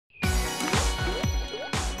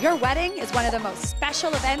Your wedding is one of the most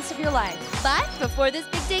special events of your life. But before this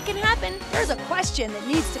big day can happen, there's a question that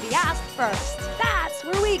needs to be asked first. That's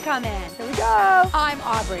where we come in. Here we go. I'm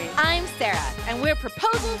Aubrey. I'm Sarah, and we're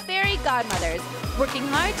proposal fairy godmothers, working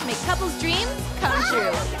hard to make couples' dreams come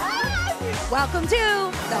true. Welcome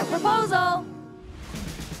to The Proposal.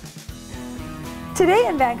 Today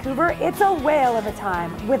in Vancouver, it's a whale of a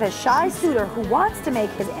time with a shy suitor who wants to make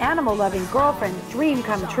his animal-loving girlfriend's dream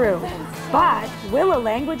come true. But will a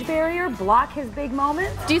language barrier block his big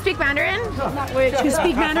moment? Do you speak Mandarin? Do you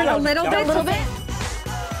speak Mandarin a little bit?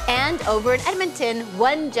 And over in Edmonton,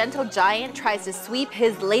 one gentle giant tries to sweep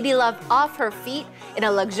his lady love off her feet in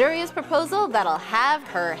a luxurious proposal that'll have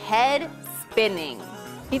her head spinning.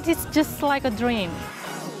 It is just like a dream.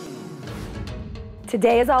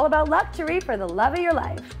 Today is all about luxury for the love of your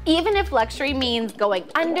life. Even if luxury means going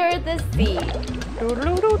under the sea.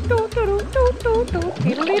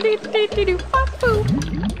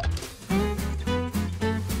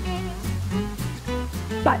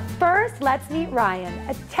 But first, let's meet Ryan,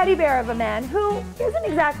 a teddy bear of a man who isn't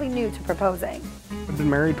exactly new to proposing. I've been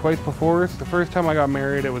married twice before. The first time I got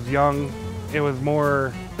married, it was young. It was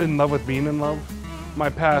more in love with being in love. My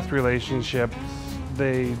past relationships,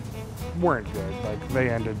 they weren't good. Like, they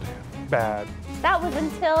ended bad. That was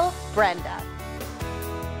until Brenda.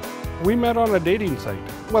 We met on a dating site.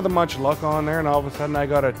 Wasn't much luck on there, and all of a sudden I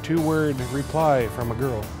got a 2-word reply from a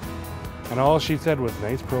girl. And all she said was,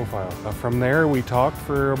 nice profile. From there, we talked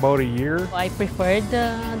for about a year. I preferred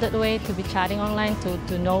that way, to be chatting online,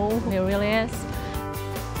 to know who he really is.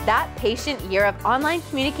 That patient year of online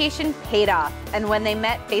communication paid off, and when they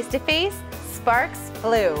met face-to-face, sparks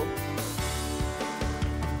flew.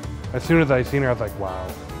 As soon as I seen her, I was like, wow,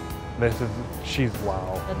 she's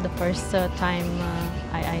wow. The first time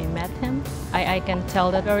I met him, I can tell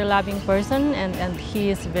that very loving person, and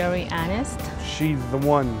he is very honest. She's the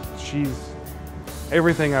one. She's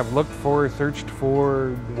everything I've looked for, searched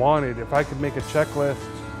for, wanted. If I could make a checklist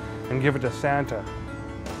and give it to Santa,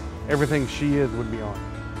 everything she is would be on.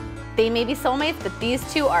 They may be soulmates, but these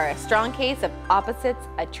two are a strong case of opposites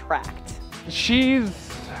attract. She's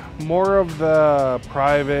more of the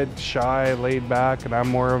private, shy, laid back, and I'm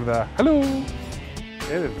more of the hello.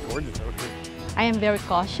 It is gorgeous out here. I am very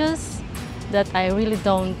cautious that I really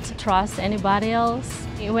don't trust anybody else.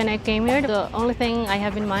 When I came here, the only thing I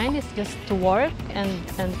have in mind is just to work and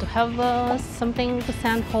to have something to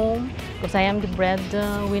send home, because I am the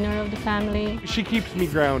breadwinner of the family. She keeps me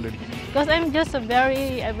grounded. Because I'm just a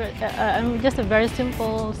very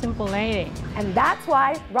simple lady. And that's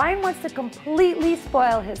why Ryan wants to completely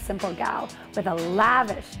spoil his simple gal with a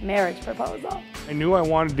lavish marriage proposal. I knew I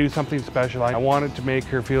wanted to do something special. I wanted to make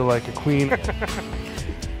her feel like a queen.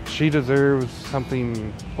 She deserves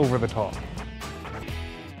something over the top.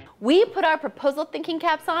 We put our proposal thinking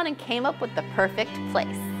caps on and came up with the perfect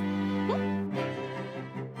place.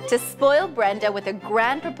 To spoil Brenda with a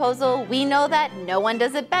grand proposal, we know that no one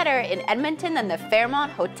does it better in Edmonton than the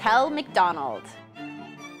Fairmont Hotel McDonald. Good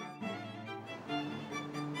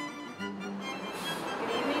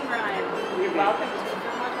evening, Ryan. You're welcome to the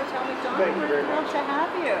Fairmont Hotel McDonald. Thank you very much. We're thrilled to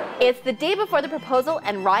have you. It's the day before the proposal,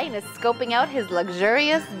 and Ryan is scoping out his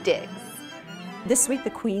luxurious digs. This week, the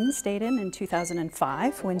Queen stayed in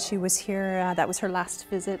 2005 when she was here. That was her last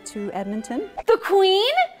visit to Edmonton. The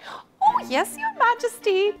Queen? Oh, yes, Your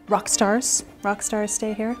Majesty. Rock stars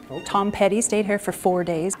stay here. Tom Petty stayed here for 4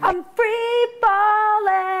 days. I'm free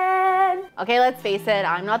falling. Okay, let's face it,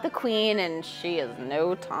 I'm not the Queen, and she is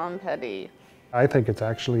no Tom Petty. I think it's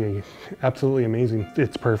actually absolutely amazing.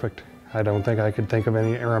 It's perfect. I don't think I could think of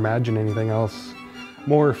any or imagine anything else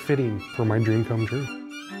more fitting for my dream come true.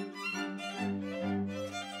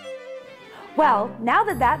 Well, now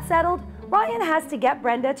that that's settled, Ryan has to get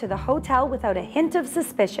Brenda to the hotel without a hint of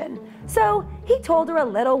suspicion. So he told her a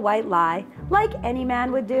little white lie, like any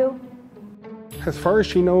man would do. As far as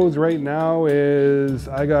she knows right now is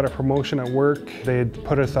I got a promotion at work. They had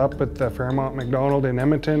put us up at the Fairmont McDonald in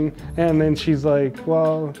Edmonton. And then she's like,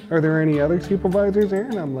 well, are there any other supervisors here?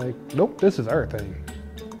 And I'm like, nope, this is our thing.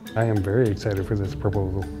 I am very excited for this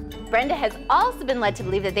proposal. Brenda has also been led to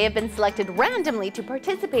believe that they have been selected randomly to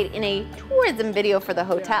participate in a tourism video for the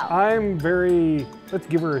hotel. I'm very, let's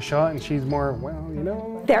give her a shot, and she's more, well, you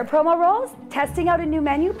know. Their promo rolls, testing out a new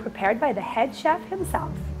menu prepared by the head chef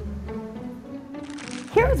himself.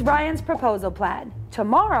 Here's Ryan's proposal plan.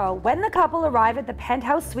 Tomorrow, when the couple arrive at the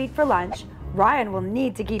penthouse suite for lunch, Ryan will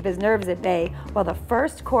need to keep his nerves at bay while the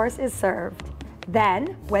first course is served.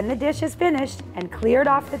 Then, when the dish is finished and cleared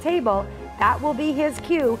off the table, that will be his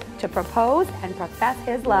cue to propose and profess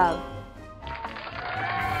his love.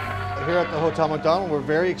 Here at the Hotel McDonald, we're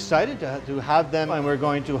very excited to have them, and we're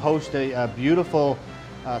going to host a beautiful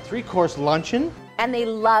three-course luncheon. And they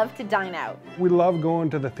love to dine out. We love going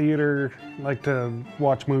to the theater, like to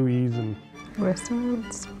watch movies and...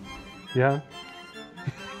 Restaurants, Yeah?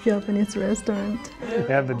 Japanese restaurant. They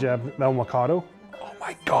have the El Mikado. Oh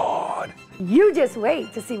my God! You just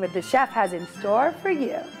wait to see what the chef has in store for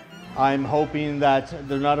you. I'm hoping that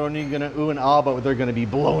they're not only going to ooh and ah, but they're going to be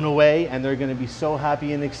blown away, and they're going to be so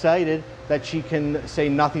happy and excited that she can say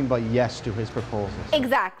nothing but yes to his proposals.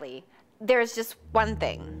 Exactly. There's just one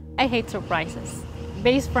thing. I hate surprises.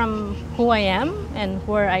 Based from who I am and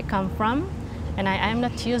where I come from, and I'm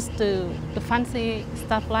not used to fancy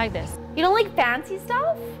stuff like this. You don't like fancy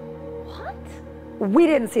stuff? What? We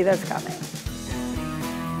didn't see this coming.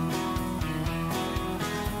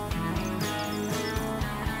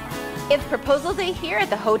 It's proposal day here at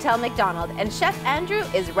the Hotel McDonald, and Chef Andrew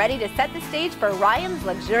is ready to set the stage for Ryan's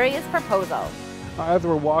luxurious proposal. As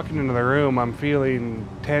we're walking into the room, I'm feeling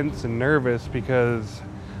tense and nervous because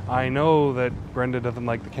I know that Brenda doesn't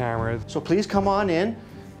like the cameras. So please come on in.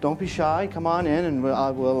 Don't be shy. Come on in, and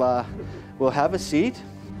we'll have a seat.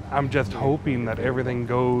 I'm just hoping that everything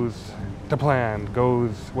goes to plan,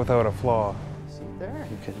 goes without a flaw. See there?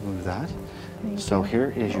 You can move that. So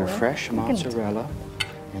here is your fresh mozzarella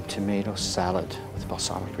and tomato salad with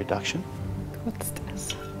balsamic reduction. What's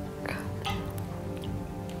this?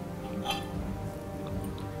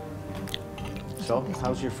 So,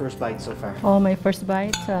 how's your first bite so far? Oh, my first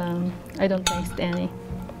bite, I don't taste any.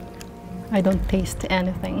 I don't taste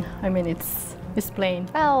anything. I mean, it's plain.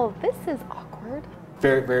 Well, this is awkward.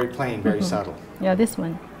 Very, very plain, very subtle. Yeah, this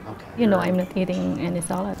one. Okay. You know, I'm not eating any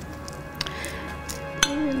salad.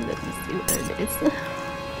 And let me see where it is.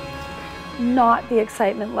 Not the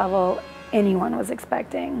excitement level anyone was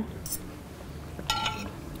expecting.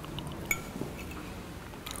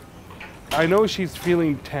 I know she's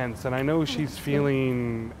feeling tense and I know she's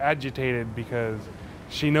feeling agitated because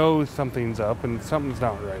she knows something's up and something's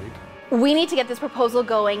not right. We need to get this proposal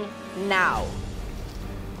going now.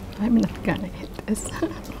 I'm not gonna eat this.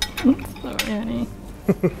 Sorry, honey.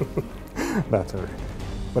 That's all right.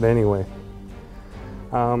 But anyway,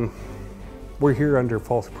 we're here under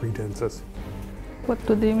false pretenses. What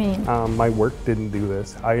do you mean? My work didn't do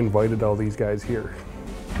this. I invited all these guys here.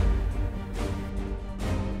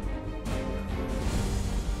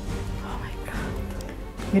 Oh my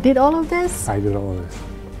God. You did all of this? I did all of this.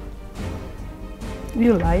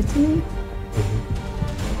 You lied to me?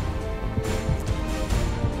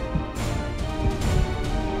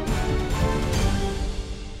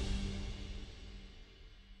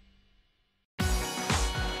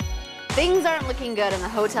 Things aren't looking good in the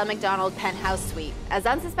Hotel McDonald penthouse suite, as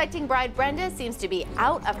unsuspecting bride Brenda seems to be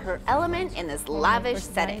out of her element in this lavish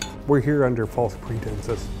setting. We're here under false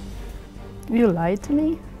pretenses. You lied to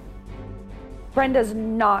me? Brenda's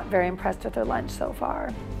not very impressed with her lunch so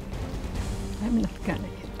far. I'm not gonna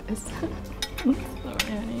eat this. Sorry,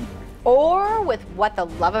 honey. Or with what the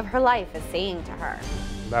love of her life is saying to her.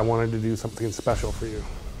 I wanted to do something special for you.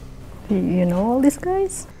 You know all these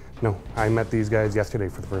guys? No, I met these guys yesterday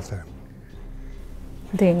for the first time.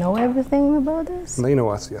 They know everything about us? They know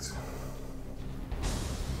us, yes.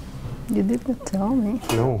 You didn't tell me.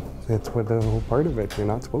 No, that's what the whole part of it. You're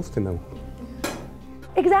not supposed to know.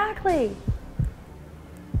 Exactly.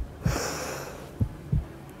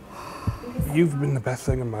 You've been the best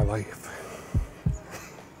thing in my life.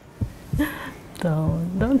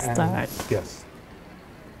 Don't start. Yes.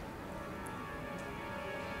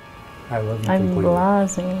 I love you I'm completely.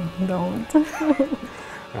 blushing. Don't.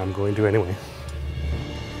 I'm going to anyway.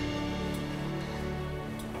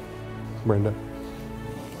 Brenda,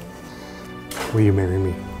 will you marry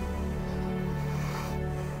me?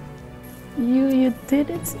 You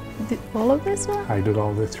did it? Did all of this one? I did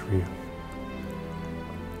all this for you.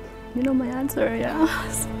 You know my answer,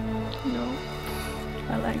 yes. No.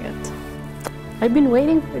 I like it. I've been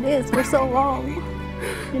waiting for this for so long.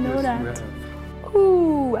 You know that.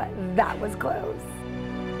 Ooh, that was close.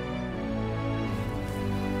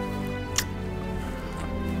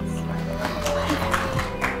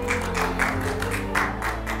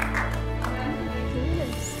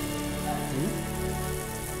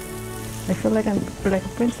 I feel like I'm like a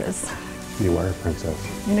princess You are a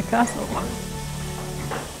princess. in a castle.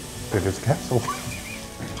 It is a castle.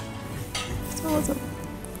 It's awesome.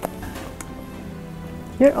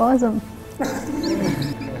 You're awesome.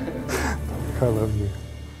 I love you.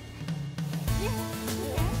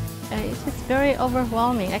 It's just very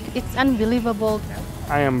overwhelming. It's unbelievable.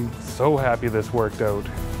 I am so happy this worked out.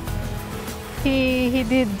 He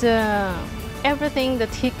did everything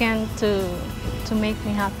that he can to make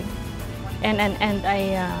me happy. And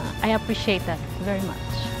I appreciate that very much.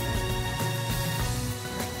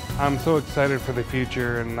 I'm so excited for the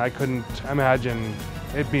future, and I couldn't imagine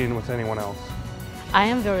it being with anyone else. I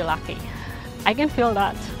am very lucky. I can feel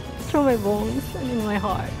that through my bones and in my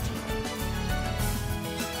heart.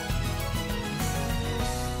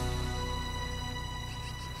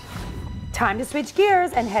 Time to switch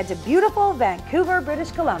gears and head to beautiful Vancouver,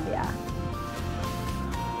 British Columbia.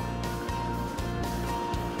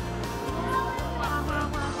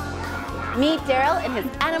 Meet Daryl and his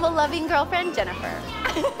animal-loving girlfriend, Jennifer.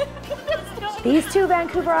 These two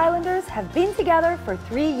Vancouver Islanders have been together for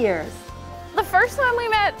 3 years. The first time we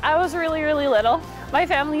met, I was really, really little. My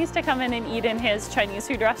family used to come in and eat in his Chinese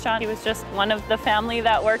food restaurant. He was just one of the family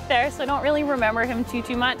that worked there, so I don't really remember him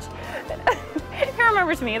too much. He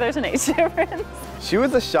remembers me, there's an age difference. She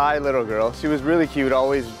was a shy little girl. She was really cute,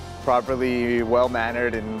 always properly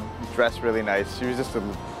well-mannered and dressed really nice. She was just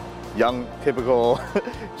a young, typical,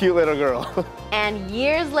 cute little girl. And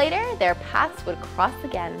years later, their paths would cross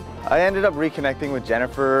again. I ended up reconnecting with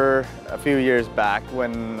Jennifer a few years back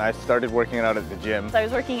when I started working out at the gym. I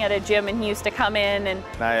was working at a gym and he used to come in and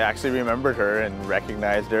I actually remembered her and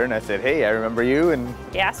recognized her, and I said, hey, I remember you, and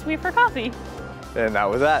he asked me for coffee. And that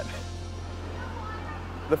was that.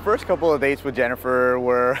 The first couple of dates with Jennifer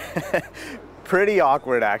were pretty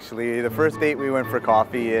awkward, actually. The first date we went for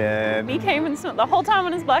coffee and he came and spent the whole time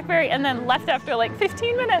on his BlackBerry and then left after like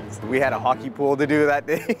 15 minutes. We had a hockey pool to do that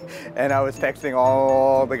day, and I was texting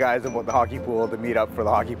all the guys about the hockey pool to meet up for the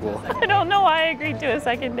hockey pool. I don't know why I agreed to a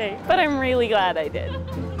second date, but I'm really glad I did.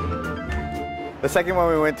 The second one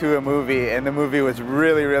we went to a movie, and the movie was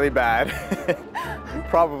really, really bad.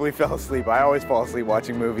 Probably fell asleep. I always fall asleep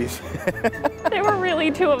watching movies. They were really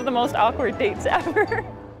two of the most awkward dates ever.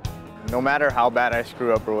 No matter how bad I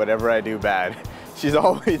screw up or whatever I do bad, she's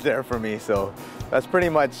always there for me, so that's pretty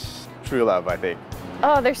much true love, I think.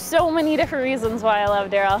 Oh, there's so many different reasons why I love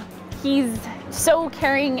Daryl. He's so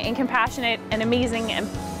caring and compassionate and amazing and,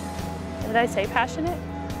 did I say passionate?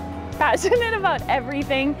 Passionate about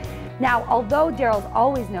everything. Now, although Daryl's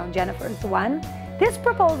always known Jennifer is the one, this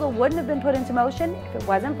proposal wouldn't have been put into motion if it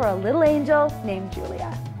wasn't for a little angel named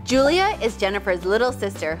Julia. Julia is Jennifer's little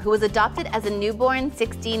sister who was adopted as a newborn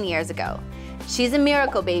 16 years ago. She's a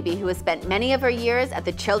miracle baby who has spent many of her years at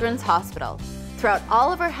the Children's Hospital. Throughout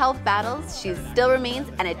all of her health battles, she still remains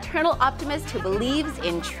an eternal optimist who believes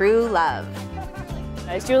in true love.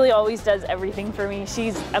 Julia always does everything for me.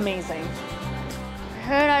 She's amazing.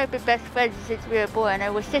 Her and I have been best friends since we were born.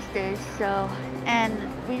 We're sisters, and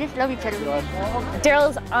we just love each other. Daryl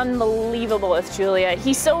is unbelievable with Julia.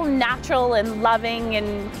 He's so natural and loving,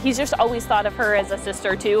 and he's just always thought of her as a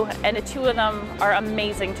sister too, and the two of them are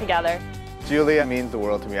amazing together. Julia means the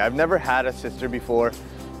world to me. I've never had a sister before,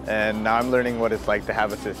 and now I'm learning what it's like to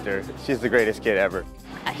have a sister. She's the greatest kid ever.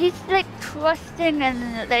 He's like trusting,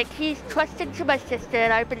 and like he's trusting to my sister,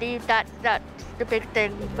 and I believe that's the big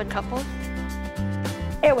thing for couples.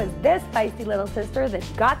 It was this feisty little sister that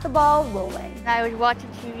got the ball rolling. I was watching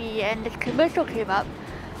TV and this commercial came up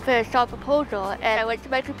for a soft proposal, and I went to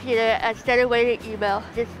my computer and started writing an email.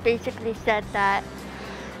 Just basically said that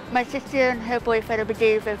my sister and her boyfriend have been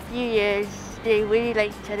dating for a few years. They really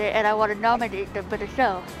like each other, and I want to nominate them for the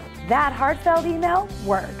show. That heartfelt email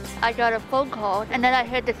worked. I got a phone call, and then I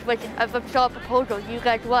heard this version of a soft proposal. You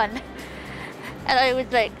guys won. And I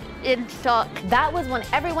was like, in shock. That was when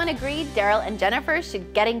everyone agreed Daryl and Jennifer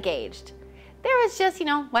should get engaged. There was just,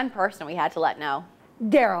 one person we had to let know.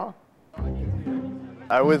 Daryl.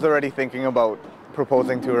 I was already thinking about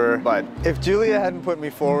proposing to her, but if Julia hadn't put me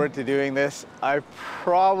forward to doing this, I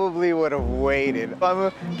probably would have waited. I'm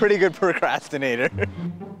a pretty good procrastinator.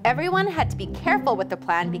 Everyone had to be careful with the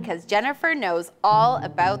plan because Jennifer knows all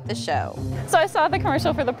about the show. So I saw the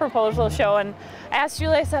commercial for the proposal show and I asked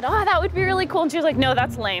Julia, I said, oh, that would be really cool. And she was like, no,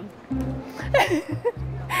 that's lame.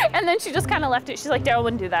 And then she just kind of left it. She's like, Daryl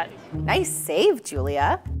wouldn't do that. Nice save,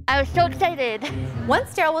 Julia. I was so excited.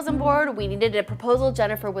 Once Daryl was on board, we needed a proposal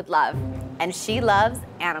Jennifer would love. And she loves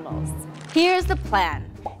animals. Here's the plan.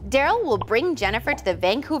 Daryl will bring Jennifer to the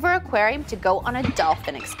Vancouver Aquarium to go on a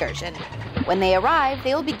dolphin excursion. When they arrive,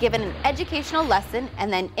 they will be given an educational lesson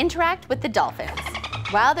and then interact with the dolphins.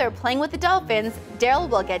 While they're playing with the dolphins, Daryl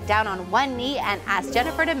will get down on one knee and ask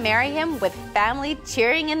Jennifer to marry him with family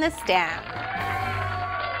cheering in the stand.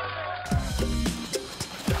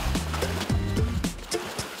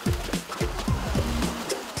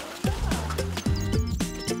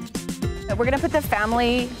 We're gonna put the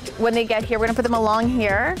family, when they get here, we're gonna put them along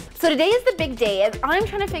here. So today is the big day as I'm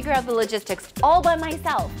trying to figure out the logistics all by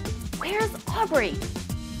myself. Where's Aubrey?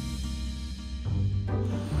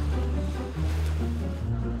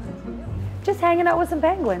 just hanging out with some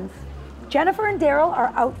penguins. Jennifer and Daryl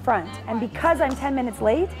are out front, and because I'm 10 minutes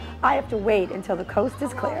late, I have to wait until the coast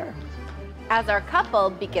is clear. As our couple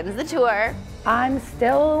begins the tour, I'm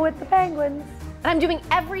still with the penguins. I'm doing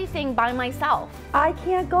everything by myself. I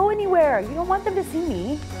can't go anywhere. You don't want them to see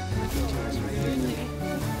me.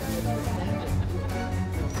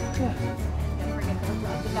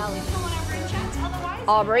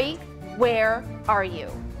 Aubrey, where are you?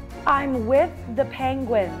 I'm with the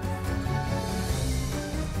penguins.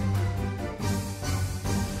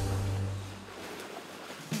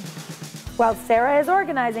 While Sarah is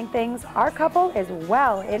organizing things, our couple is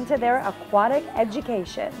well into their aquatic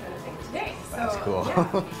education. That's cool.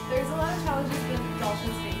 There's a lot of challenges in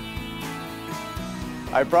dolphins thing.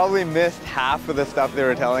 I probably missed half of the stuff they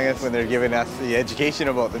were telling us when they were giving us the education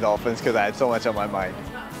about the dolphins because I had so much on my mind.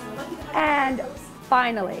 And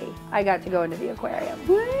finally, I got to go into the aquarium.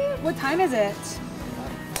 What time is it?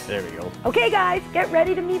 There we go. Okay guys, get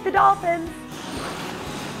ready to meet the dolphins.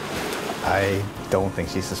 I don't think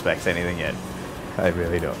she suspects anything yet. I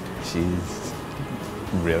really don't. She's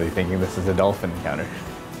really thinking this is a dolphin encounter.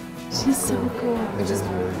 She's so cool. It is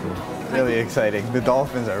really cool. Really exciting. The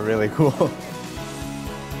dolphins are really cool.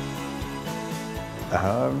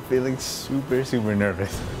 I'm feeling super, super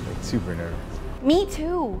nervous. Like super nervous. Me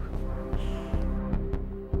too.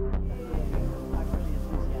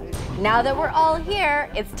 Now that we're all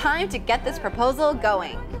here, it's time to get this proposal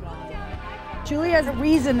going. Julia has a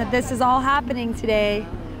reason that this is all happening today,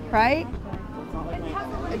 right?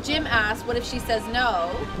 Jim asked, what if she says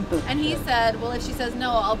no? And he said, well, if she says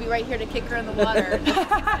no, I'll be right here to kick her in the water.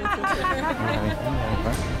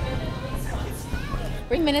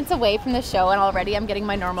 3 minutes away from the show, and already I'm getting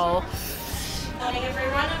my normal. Morning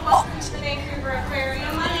everyone, and welcome to the Vancouver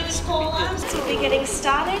Aquarium. My name is Paula. We'll be getting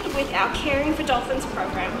started with our Caring for Dolphins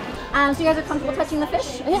program. So you guys are comfortable touching the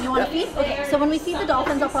fish? Yeah. You want to feed? Okay, so when we feed the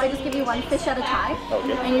dolphins, I'll probably just give you one fish at a time.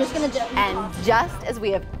 Okay. And you're just going to And just as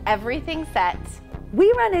we have everything set,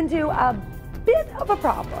 we run into a bit of a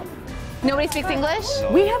problem. Nobody speaks English?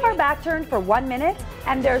 We have our back turned for 1 minute,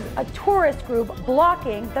 and there's a tourist group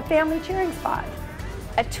blocking the family cheering spot.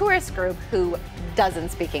 A tourist group who doesn't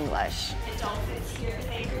speak English.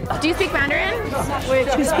 Do you speak Mandarin?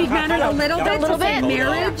 Do you speak Mandarin a little bit? A little bit?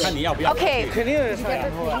 Marriage? Okay.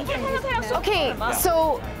 Okay,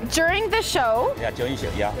 so during the show,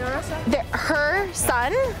 her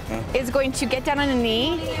son is going to get down on a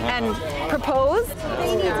knee and propose.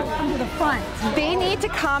 They need to come to the front. They need to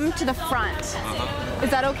come to the front. Is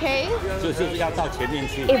that okay?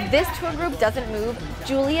 If this tour group doesn't move,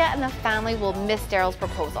 Julia and the family will miss Daryl's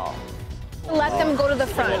proposal. Let them go to the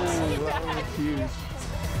front.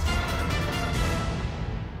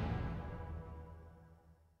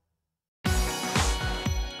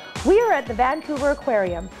 We are at the Vancouver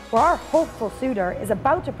Aquarium, where our hopeful suitor is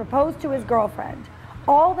about to propose to his girlfriend.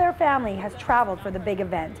 All their family has traveled for the big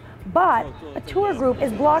event, but a tour group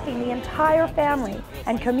is blocking the entire family,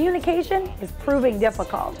 and communication is proving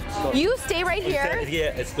difficult. You stay right here.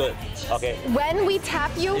 Yeah, it's good. Okay. When we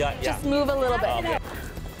tap you, just move a little bit. Okay.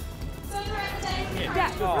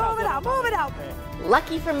 Yeah, move it out, move it out.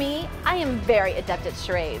 Lucky for me, I am very adept at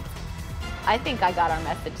charades. I think I got our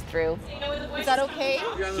message through. Is that okay?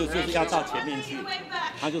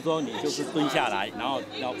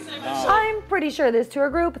 I'm pretty sure this tour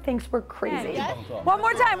group thinks we're crazy. One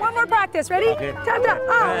more time, one more practice. Ready? Okay. Tap, tap.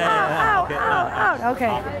 Out, out, out, out.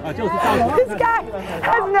 Okay. This guy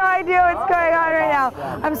has no idea what's going on right now.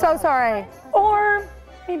 I'm so sorry. Or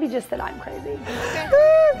maybe just that I'm crazy.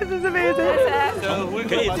 This is amazing.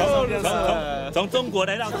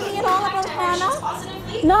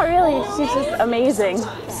 Not really, she's just amazing.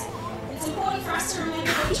 It's important for us to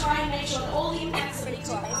remember and try and make sure all the impacts are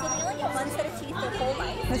equal.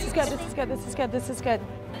 This is good, this is good, this is good, this is good.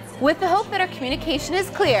 With the hope that our communication is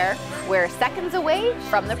clear, we're seconds away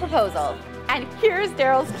from the proposal. And here's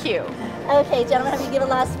Daryl's cue. Okay, gentlemen, have you give a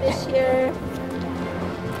last fish here?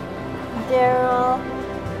 Daryl.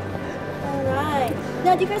 All right.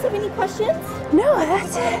 Now, do you guys have any questions? No,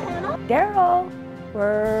 that's it. Daryl,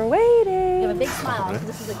 we're waiting. You have a big smile, so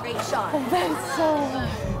this is a great shot. That's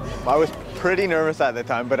so... I was pretty nervous at the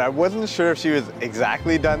time, but I wasn't sure if she was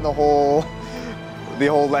exactly done the whole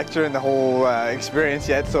lecture and the whole experience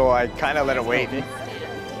yet, so I kind of let her wait.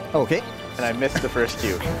 Okay. And I missed the first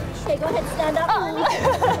cue. Okay, go ahead, stand up. Oh,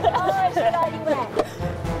 I forgot you went.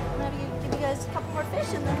 Give you guys a couple more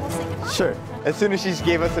fish and then we'll say goodbye. Sure. As soon as she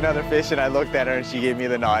gave us another fish and I looked at her and she gave me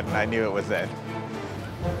the nod and I knew it was it.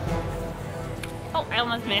 Oh, I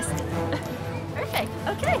almost missed. Perfect,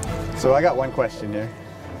 okay. So I got one question here.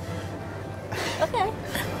 Okay.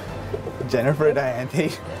 Jennifer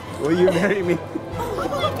Diante, will you marry me?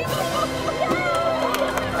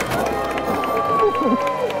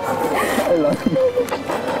 I love you.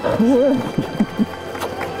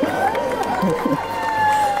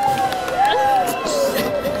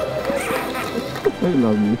 I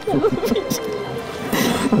love you.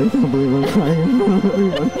 I can't believe I'm crying.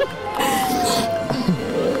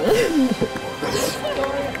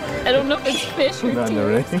 I don't know if it's fish or Not in the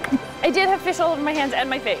tears. ring. I did have fish all over my hands and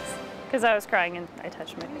my face because I was crying and I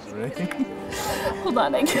touched my face. Really? Hold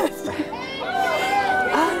on, I guess.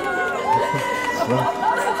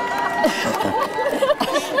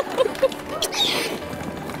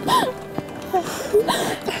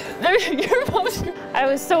 I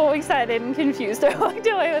was so excited and confused. I walked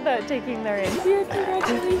away without taking the ring. Yeah,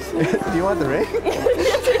 congratulations. Do you want the ring?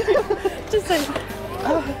 Just like,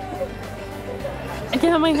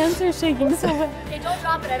 yeah, my hands are shaking so bad. Hey, don't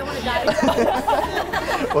drop it. I don't want to die.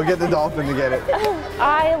 We'll get the dolphin to get it.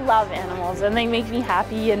 I love animals and they make me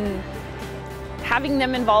happy, and having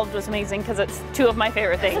them involved was amazing because it's two of my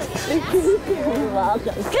favorite things. You're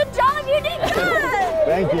welcome. Good job, you did good.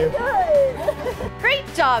 Thank you. Great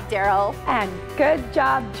job, Daryl. And good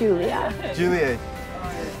job, Julia. Julia,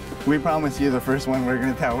 we promise you the first one we're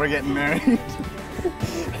gonna tell. We're getting married.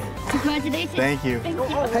 Congratulations. Thank you.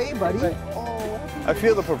 Hey, buddy. I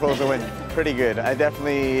feel the proposal went pretty good. I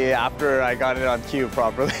definitely, after I got it on cue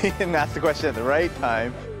properly and asked the question at the right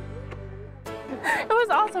time. It was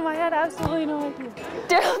awesome. I had absolutely no idea.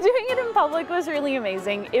 Daryl doing it in public was really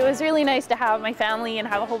amazing. It was really nice to have my family and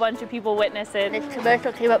have a whole bunch of people witness it. This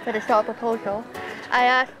commercial came up for the star proposal. I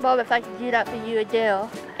asked Mom if I could do that for you and Dale,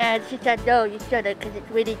 and she said no, you shouldn't, because it's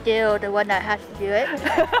really Dale the one that has to do it.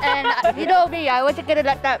 And you know me, I wasn't gonna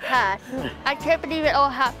let that pass. I can't believe it all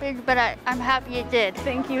happened, but I'm happy it did.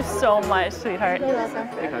 Thank you so much, sweetheart. You're welcome.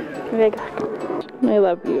 Big hug. I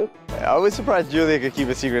love you. I was surprised Julia could keep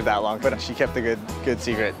a secret that long, but she kept a good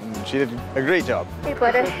secret, and she did a great job. Hey,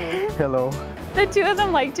 brother. Hello. The two of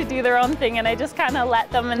them like to do their own thing, and I just kind of let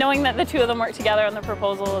them, and knowing that the two of them work together on the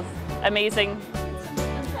proposal is amazing.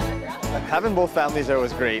 Having both families there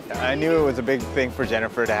was great. I knew it was a big thing for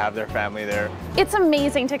Jennifer to have their family there. It's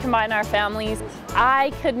amazing to combine our families.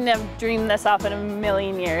 I couldn't have dreamed this up in a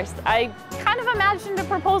million years. I kind of imagined a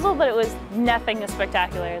proposal, but it was nothing as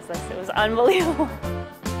spectacular as this. It was unbelievable.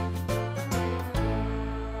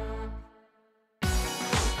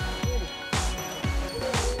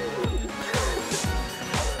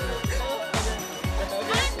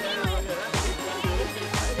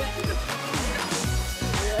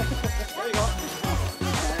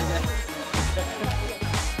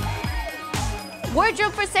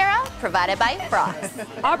 Wardrobe for Sarah, provided by Frost.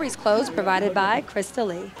 Aubrey's clothes provided by Krista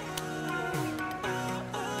Lee.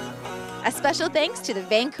 A special thanks to the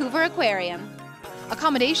Vancouver Aquarium.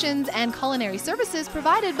 Accommodations and culinary services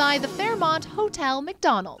provided by the Fairmont Hotel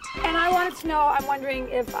McDonald. And I wanted to know, I'm wondering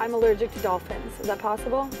if I'm allergic to dolphins. Is that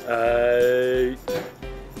possible?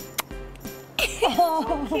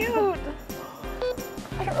 Oh, cute.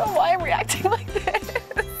 I don't know why I'm reacting like this.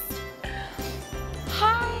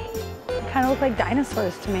 Hi. They kind of look like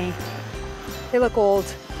dinosaurs to me. They look old.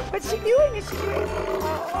 What's she doing? Is she doing?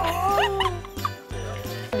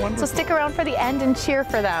 So stick around for the end and cheer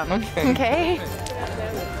for them, okay?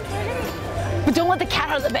 But don't let the cat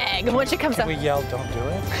out of the bag once it comes out. We yell, don't do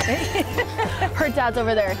it? Her dad's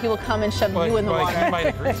over there. He will come and shove you in the water. I might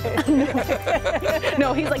agree.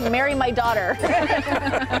 No, he's like, marry my daughter.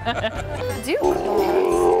 Have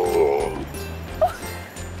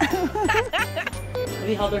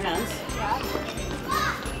you held their hands?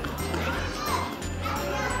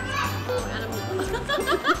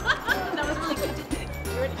 That was really good.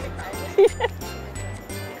 You ready to cry?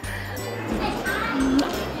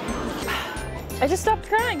 I just stopped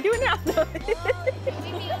crying. Do it now.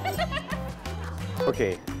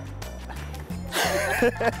 Okay.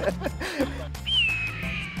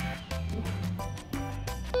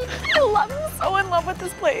 I'm so in love with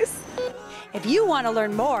this place. If you want to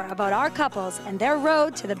learn more about our couples and their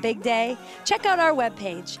road to the big day, check out our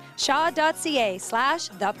webpage,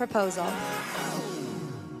 shaw.ca/theproposal.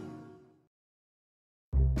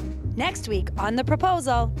 Next week on The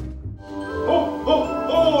Proposal. Ho, ho,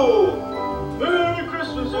 ho! Merry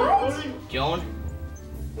Christmas, everybody! Joan,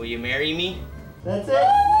 will you marry me? That's it.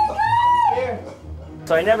 Here.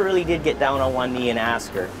 So I never really did get down on one knee and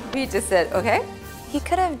ask her. We just said, okay. He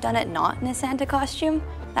could have done it not in a Santa costume.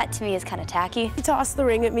 That to me is kind of tacky. He tossed the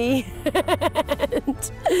ring at me.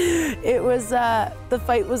 And it was, the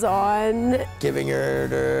fight was on. Giving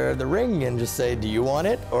her the ring and just say, do you want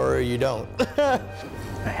it or you don't? I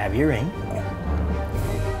have your ring.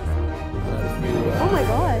 Oh my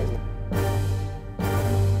God.